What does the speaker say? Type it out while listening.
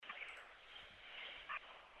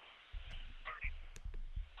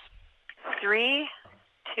Three,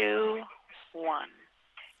 two, one.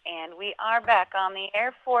 And we are back on the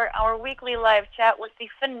air for our weekly live chat with the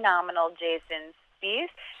phenomenal Jason Spiess.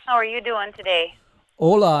 How are you doing today?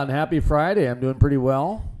 Hola, and happy Friday. I'm doing pretty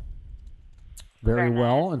well. Very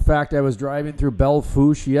well. In fact, I was driving through Belle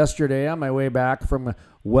Fourche yesterday on my way back from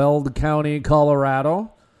Weld County,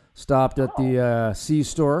 Colorado. Stopped at the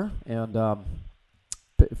C-store and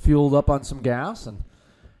fueled up on some gas and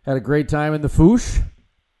had a great time in the Fourche.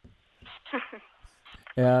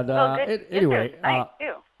 And anyway, nice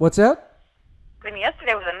too. What's that? And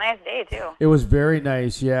yesterday was a nice day too. It was very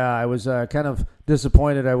nice. Yeah, I was kind of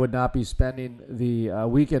disappointed I would not be spending the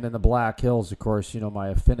weekend in the Black Hills. Of course, you know my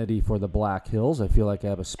affinity for the Black Hills. I feel like I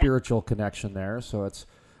have a spiritual connection there, so it's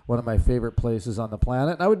one of my favorite places on the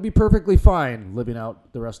planet. And I would be perfectly fine living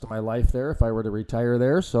out the rest of my life there if I were to retire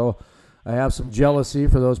there. So I have some jealousy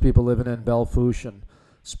for those people living in Belle Fourche and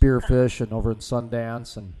Spearfish and over in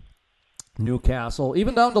Sundance and Newcastle,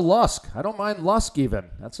 even down to Lusk. I don't mind Lusk even.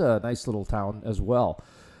 That's a nice little town as well.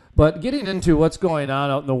 But getting into what's going on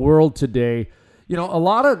out in the world today, you know, a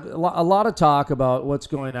lot of talk about what's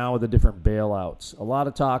going on with the different bailouts. A lot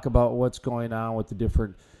of talk about what's going on with the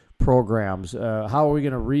different programs. How are we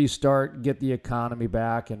going to restart, get the economy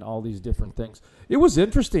back, and all these different things. It was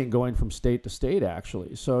interesting going from state to state,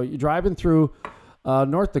 actually. So you're driving through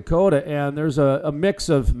North Dakota, and there's a mix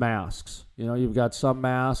of masks. You know, you've got some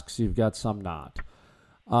masks, you've got some not.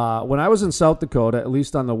 When I was in South Dakota, at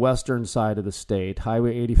least on the western side of the state,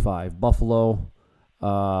 Highway 85, Buffalo,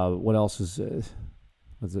 what else is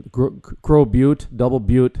it? Crow Butte, Double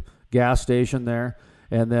Butte gas station there,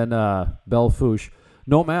 and then Belle Fourche.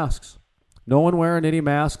 No masks. No one wearing any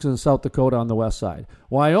masks in South Dakota on the west side.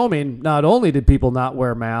 Wyoming, not only did people not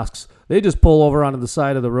wear masks, they just pull over onto the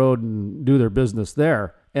side of the road and do their business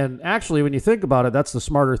there. And actually, when you think about it, that's the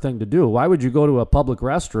smarter thing to do. Why would you go to a public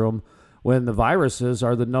restroom when the viruses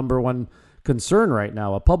are the number one concern right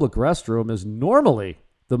now? A public restroom is normally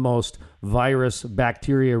the most virus,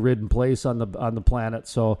 bacteria-ridden place on the planet.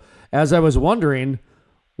 So as I was wondering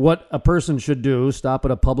what a person should do, stop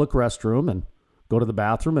at a public restroom and go to the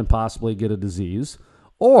bathroom and possibly get a disease,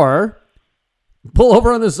 or pull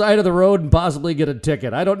over on the side of the road and possibly get a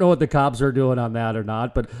ticket. I don't know what the cops are doing on that or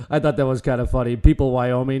not, but I thought that was kind of funny. People in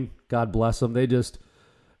Wyoming, God bless them, they just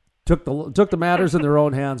took the matters in their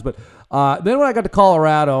own hands. But then when I got to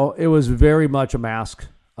Colorado, it was very much a mask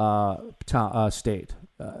state.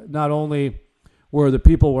 Not only were the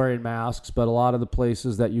people wearing masks, but a lot of the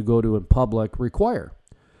places that you go to in public require.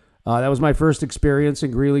 That was my first experience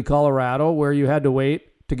in Greeley, Colorado, where you had to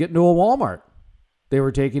wait to get into a Walmart. They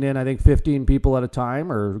were taking in, I think, 15 people at a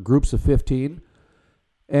time, or groups of 15.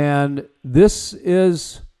 And this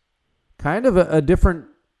is kind of a different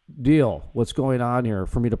deal, what's going on here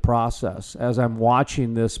for me to process as I'm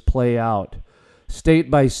watching this play out.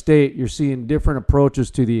 State by state, you're seeing different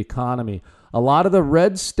approaches to the economy. A lot of the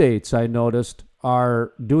red states, I noticed,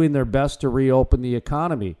 are doing their best to reopen the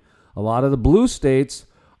economy. A lot of the blue states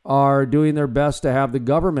are doing their best to have the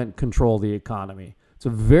government control the economy. It's a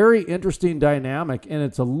very interesting dynamic, and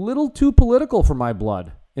it's a little too political for my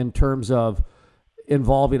blood in terms of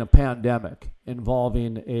involving a pandemic,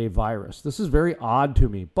 involving a virus. This is very odd to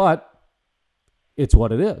me, but it's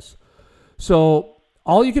what it is. So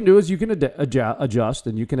all you can do is you can adjust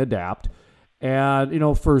and you can adapt. And, you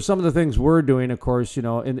know, for some of the things we're doing, of course, you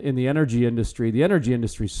know, in the energy industry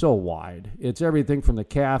is so wide. It's everything from the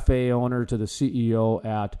cafe owner to the CEO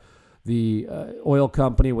at the oil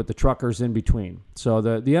company with the truckers in between. So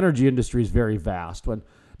the energy industry is very vast. When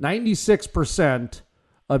 96%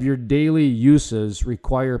 of your daily uses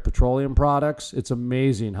require petroleum products, it's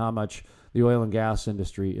amazing how much the oil and gas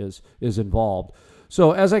industry is involved.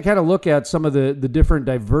 So as I kind of look at some of the different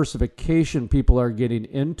diversification people are getting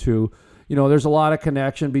into, you know, there's a lot of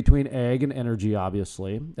connection between ag and energy,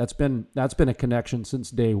 obviously. That's been a connection since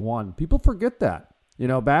day one. People forget that. You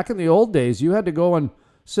know, back in the old days, you had to go and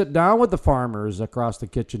sit down with the farmers across the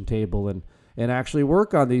kitchen table and actually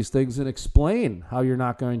work on these things and explain how you're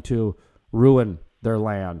not going to ruin their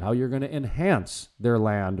land, how you're going to enhance their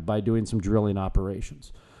land by doing some drilling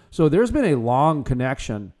operations. So there's been a long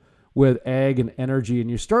connection with ag and energy, and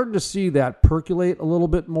you're starting to see that percolate a little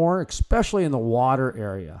bit more, especially in the water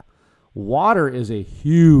area. Water is a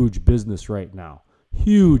huge business right now,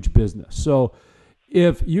 huge business. So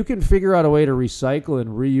if you can figure out a way to recycle and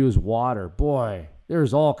reuse water, boy,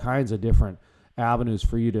 there's all kinds of different avenues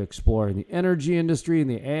for you to explore in the energy industry, in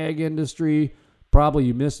the ag industry,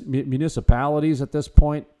 probably municipalities at this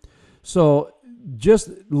point. So just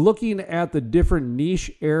looking at the different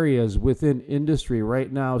niche areas within industry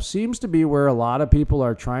right now seems to be where a lot of people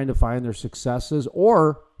are trying to find their successes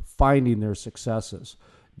or finding their successes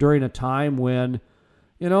during a time when,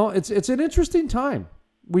 it's an interesting time.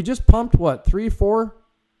 We just pumped what, 3, 4,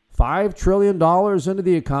 $5 trillion into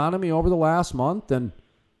the economy over the last month, and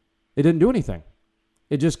it didn't do anything.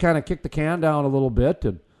 It just kind of kicked the can down a little bit,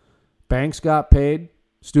 and banks got paid,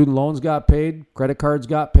 student loans got paid, credit cards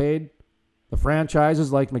got paid. The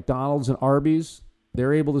franchises like McDonald's and Arby's,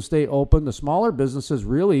 they're able to stay open. The smaller businesses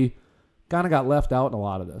really kind of got left out in a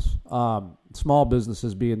lot of this. Small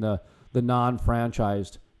businesses being the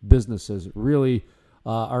non-franchised businesses really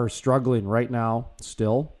are struggling right now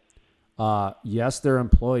still. Yes, their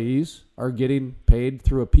employees are getting paid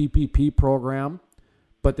through a PPP program,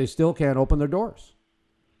 but they still can't open their doors.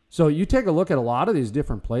 So you take a look at a lot of these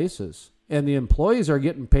different places, and the employees are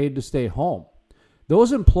getting paid to stay home.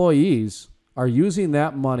 Those employees are using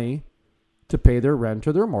that money to pay their rent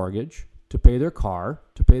or their mortgage, to pay their car,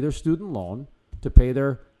 to pay their student loan, to pay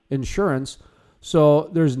their insurance. So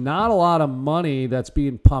there's not a lot of money that's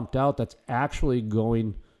being pumped out that's actually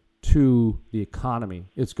going to the economy.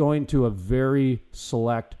 It's going to a very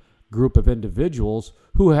select group of individuals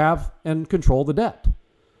who have and control the debt.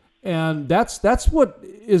 And that's what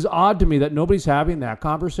is odd to me, that nobody's having that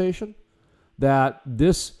conversation, that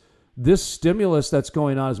this stimulus that's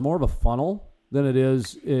going on is more of a funnel than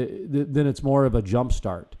it's more of a jump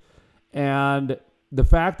start. And the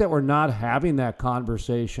fact that we're not having that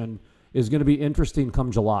conversation is going to be interesting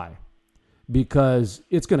come July, because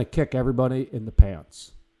it's going to kick everybody in the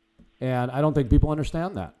pants. And I don't think people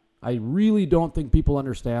understand that. I really don't think people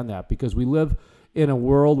understand that, because we live in a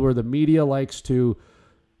world where the media likes to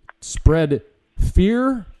spread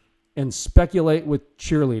fear and speculate with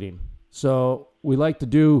cheerleading. So we like to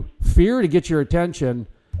do fear to get your attention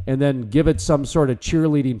and then give it some sort of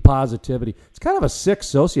cheerleading positivity. It's kind of a sick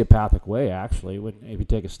sociopathic way, actually, if you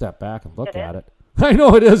take a step back and look at it. I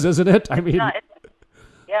know it is, isn't it? I mean,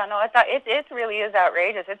 it really is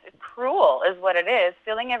outrageous. It's cruel is what it is,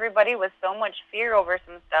 filling everybody with so much fear over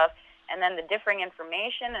some stuff, and then the differing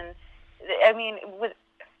information. And I mean,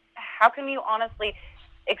 how can you honestly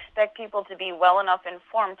expect people to be well enough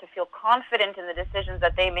informed to feel confident in the decisions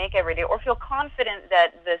that they make every day, or feel confident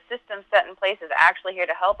that the system set in place is actually here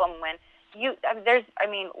to help them when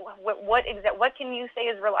what can you say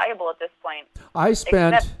is reliable at this point?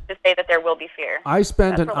 Except to say that there will be fear. I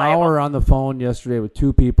spent an hour on the phone yesterday with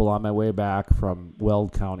 2 people on my way back from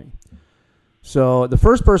Weld County. So the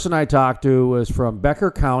first person I talked to was from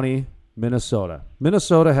Becker County, Minnesota.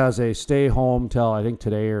 Minnesota has a stay home till I think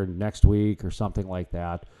today or next week or something like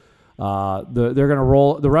that. They're going to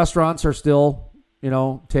roll. The restaurants are still,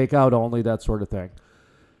 takeout only, that sort of thing.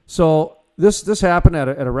 So this happened at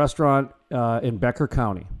a restaurant in Becker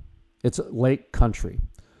County. It's Lake Country.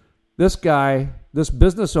 This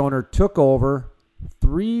business owner took over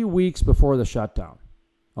 3 weeks before the shutdown.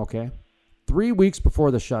 Okay, 3 weeks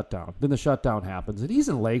before the shutdown. Then the shutdown happens, and he's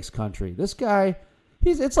in Lakes Country. This guy.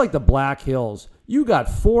 It's like the Black Hills. You got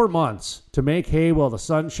 4 months to make hay while the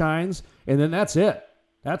sun shines, and then that's it.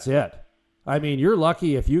 That's it. I mean, you're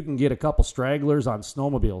lucky if you can get a couple stragglers on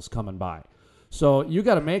snowmobiles coming by. So you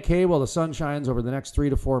got to make hay while the sun shines over the next 3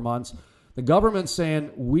 to 4 months. The government's saying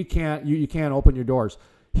you can't open your doors.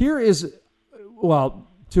 Here is, well,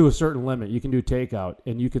 to a certain limit, you can do takeout,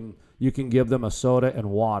 and you can give them a soda and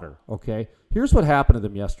water. Okay. Here's what happened to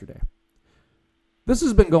them yesterday. This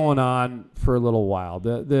has been going on for a little while.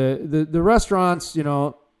 The restaurants,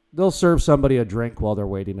 they'll serve somebody a drink while they're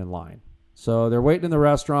waiting in line. So they're waiting in the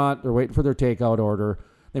restaurant. They're waiting for their takeout order.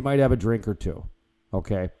 They might have a drink or two.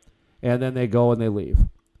 Okay. And then they go and they leave.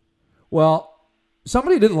 Well,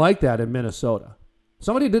 somebody didn't like that in Minnesota.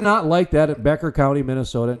 Somebody did not like that in Becker County,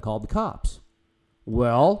 Minnesota, and called the cops.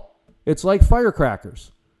 Well, it's like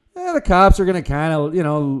firecrackers. The cops are going to kind of,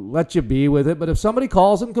 let you be with it. But if somebody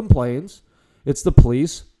calls and complains, it's the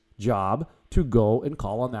police job to go and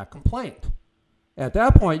call on that complaint. At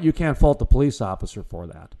that point, you can't fault the police officer for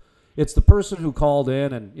that. It's the person who called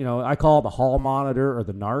in and, I call the hall monitor or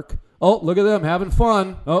the narc. Oh, look at them having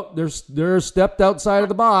fun. Oh, they're stepped outside of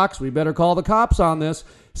the box. We better call the cops on this.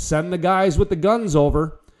 Send the guys with the guns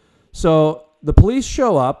over. So the police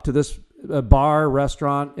show up to this bar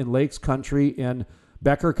restaurant in Lakes Country in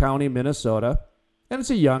Becker County, Minnesota. And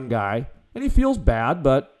it's a young guy. And he feels bad,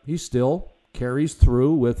 but he still carries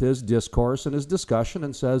through with his discourse and his discussion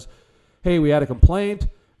and says, hey, we had a complaint.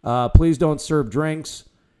 Please don't serve drinks.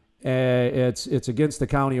 It's against the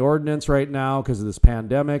county ordinance right now because of this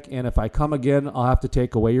pandemic. And if I come again, I'll have to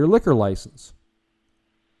take away your liquor license.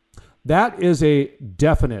 That is a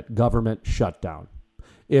definite government shutdown.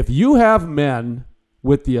 If you have men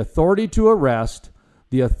with the authority to arrest,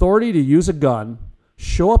 the authority to use a gun,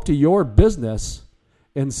 show up to your business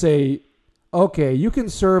and say, okay, you can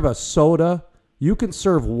serve a soda, you can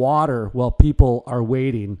serve water while people are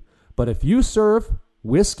waiting, but if you serve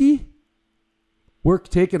whiskey, we're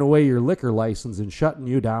taking away your liquor license and shutting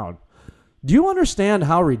you down. Do you understand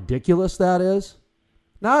how ridiculous that is?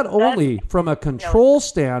 Not only from a control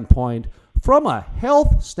standpoint, from a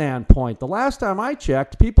health standpoint. The last time I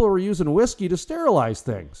checked, people were using whiskey to sterilize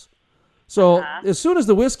things. So as soon as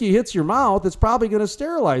the whiskey hits your mouth, it's probably going to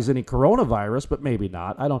sterilize any coronavirus, but maybe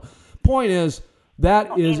not. I don't. Point is,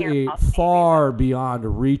 that is a far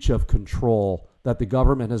beyond reach of control that the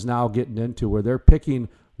government is now getting into, where they're picking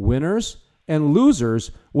winners and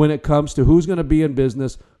losers when it comes to who's going to be in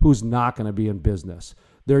business, who's not going to be in business.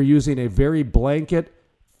 They're using a very blanket,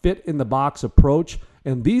 fit-in-the-box approach,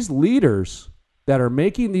 and these leaders that are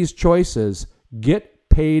making these choices get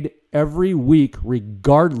paid every week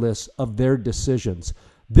regardless of their decisions.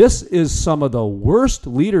 This is some of the worst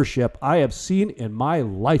leadership I have seen in my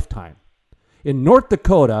lifetime. In North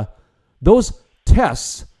Dakota, those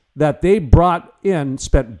tests that they brought in,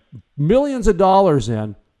 spent millions of dollars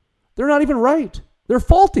in, they're not even right. They're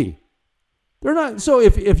faulty. They're not. So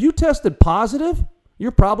if you tested positive,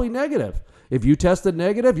 you're probably negative. If you tested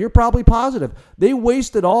negative, you're probably positive. They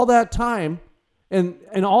wasted all that time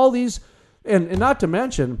and all these, and not to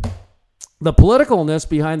mention the politicalness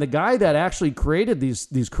behind the guy that actually created these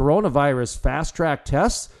coronavirus fast track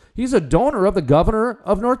tests. He's a donor of the governor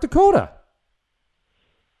of North Dakota.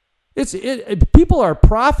 People are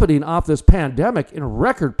profiting off this pandemic in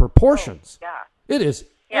record proportions. Oh, yeah. It is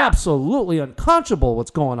absolutely unconscionable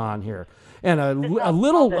what's going on here. And a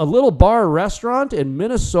little bar restaurant in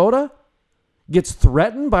Minnesota gets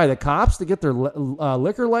threatened by the cops to get their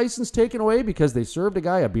liquor license taken away because they served a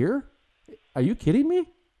guy a beer? Are you kidding me?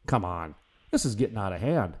 Come on. This is getting out of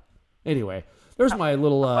hand. Anyway, there's my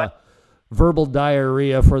little verbal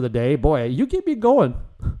diarrhea for the day. Boy, you keep me going.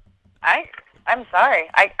 I'm sorry.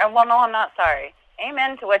 Well, no, I'm not sorry.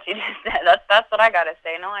 Amen to what you just said. That's what I got to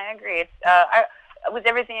say. No, I agree. It's with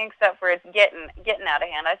everything except for it's getting out of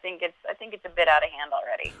hand. I think it's a bit out of hand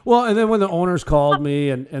already. Well, and then when the owners called me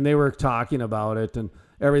and they were talking about it and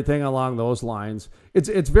everything along those lines,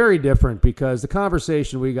 it's very different because the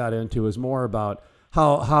conversation we got into is more about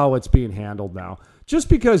how it's being handled now. Just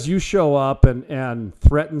because you show up and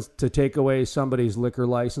threaten to take away somebody's liquor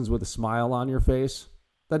license with a smile on your face,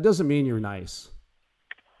 that doesn't mean you're nice.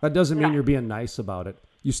 That doesn't mean you're being nice about it.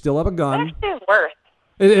 You still have a gun. It's actually worse.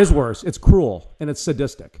 It is worse. It's cruel and it's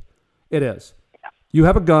sadistic. It is. Yeah. You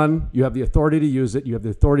have a gun. You have the authority to use it. You have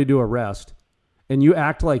the authority to arrest, and you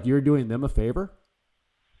act like you're doing them a favor.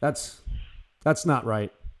 That's not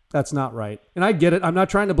right. That's not right. And I get it. I'm not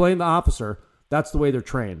trying to blame the officer. That's the way they're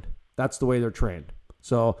trained. That's the way they're trained.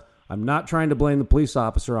 So I'm not trying to blame the police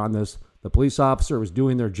officer on this. The police officer was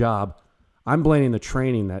doing their job. I'm blaming the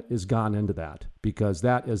training that has gone into that because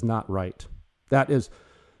that is not right. That is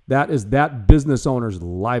that business owner's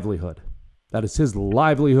livelihood. That is his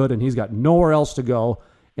livelihood, and he's got nowhere else to go.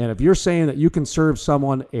 And if you're saying that you can serve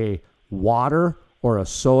someone a water or a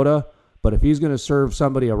soda, but if he's going to serve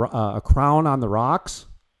somebody a Crown on the rocks,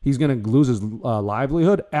 he's going to lose his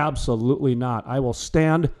livelihood? Absolutely not. I will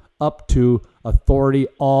stand up to authority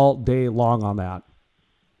all day long on that.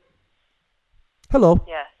 Hello.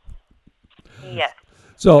 Yes. Yes.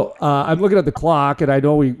 So I'm looking at the clock, and I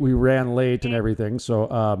know we ran late and everything. So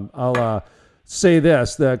I'll say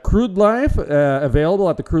this. The Crude Life, available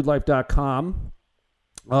at thecrudelife.com.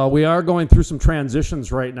 We are going through some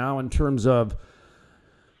transitions right now in terms of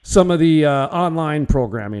some of the online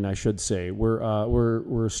programming, I should say. We're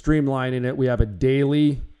streamlining it. We have a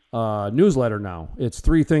daily newsletter now. It's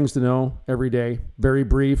 3 things to know every day. Very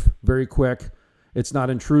brief, very quick. It's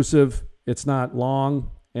not intrusive. It's not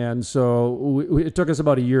long. And so it took us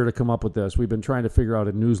about a year to come up with this. We've been trying to figure out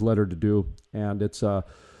a newsletter to do, and it's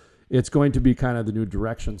going to be kind of the new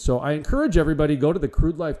direction. So I encourage everybody, go to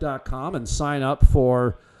thecrudelife.com and sign up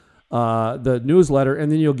for the newsletter, and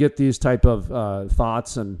then you'll get these type of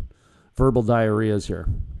thoughts and verbal diarrheas here.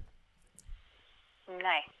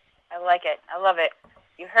 Nice. I like it. I love it.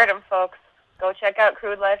 You heard them, folks. Go check out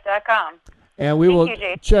crudelife.com. And we will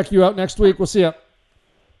check you out next week. We'll see you.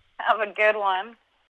 Have a good one.